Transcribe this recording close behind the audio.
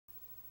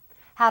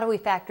How do we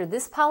factor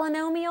this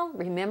polynomial?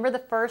 Remember the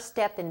first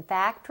step in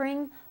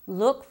factoring.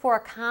 Look for a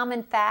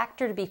common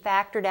factor to be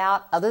factored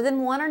out other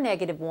than 1 or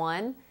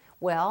 -1.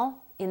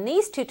 Well, in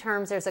these two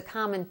terms there's a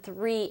common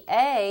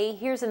 3a.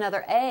 Here's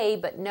another a,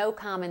 but no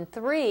common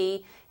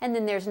 3. And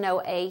then there's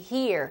no a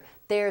here.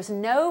 There's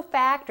no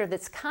factor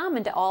that's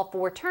common to all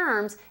four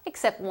terms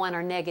except 1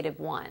 or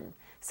 -1.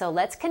 So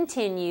let's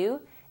continue.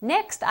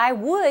 Next, I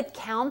would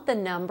count the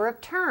number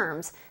of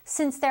terms.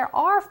 Since there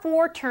are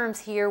 4 terms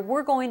here,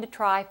 we're going to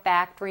try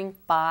factoring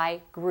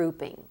by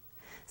grouping.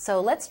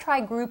 So let's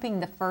try grouping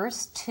the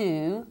first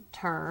 2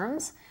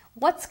 terms.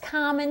 What's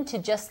common to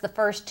just the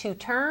first 2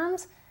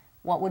 terms?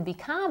 What would be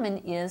common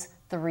is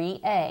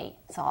 3a.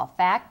 So I'll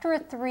factor a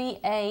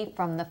 3a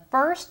from the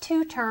first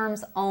 2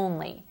 terms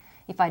only.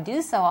 If I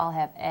do so, I'll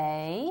have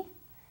a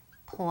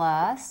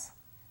plus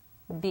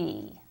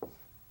b.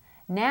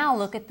 Now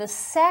look at the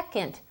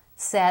second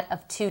set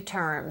of 2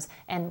 terms.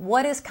 And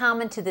what is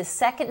common to this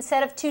second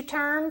set of 2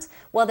 terms?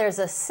 Well, there's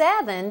a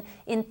 7.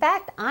 In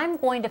fact, I'm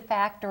going to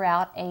factor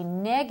out a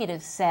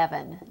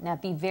 -7. Now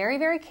be very,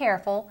 very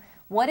careful.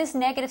 What is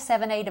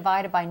 -7a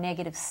divided by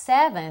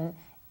 -7?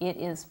 It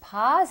is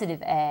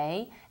positive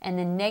a, and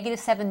then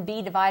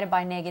 -7b divided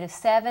by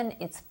 -7,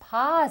 it's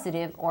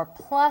positive or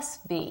plus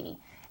b.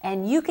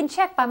 And you can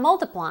check by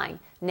multiplying.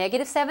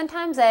 -7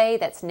 times a,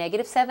 that's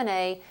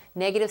 -7a,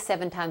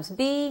 -7 times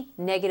b,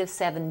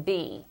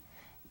 -7b.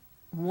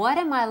 What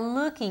am I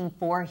looking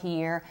for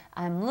here?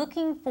 I'm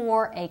looking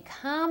for a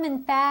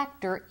common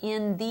factor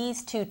in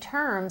these 2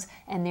 terms,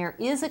 and there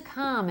is a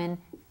common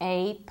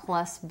a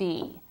plus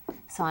b.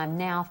 So I'm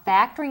now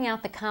factoring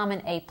out the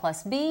common a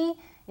plus b.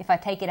 If I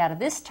take it out of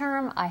this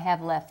term, I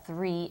have left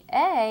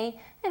 3a,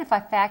 and if I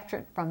factor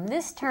it from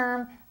this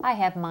term, I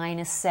have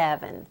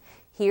 -7.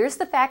 Here's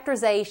the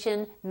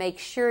factorization. Make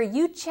sure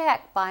you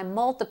check by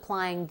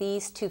multiplying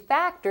these 2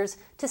 factors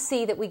to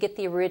see that we get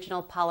the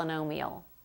original polynomial.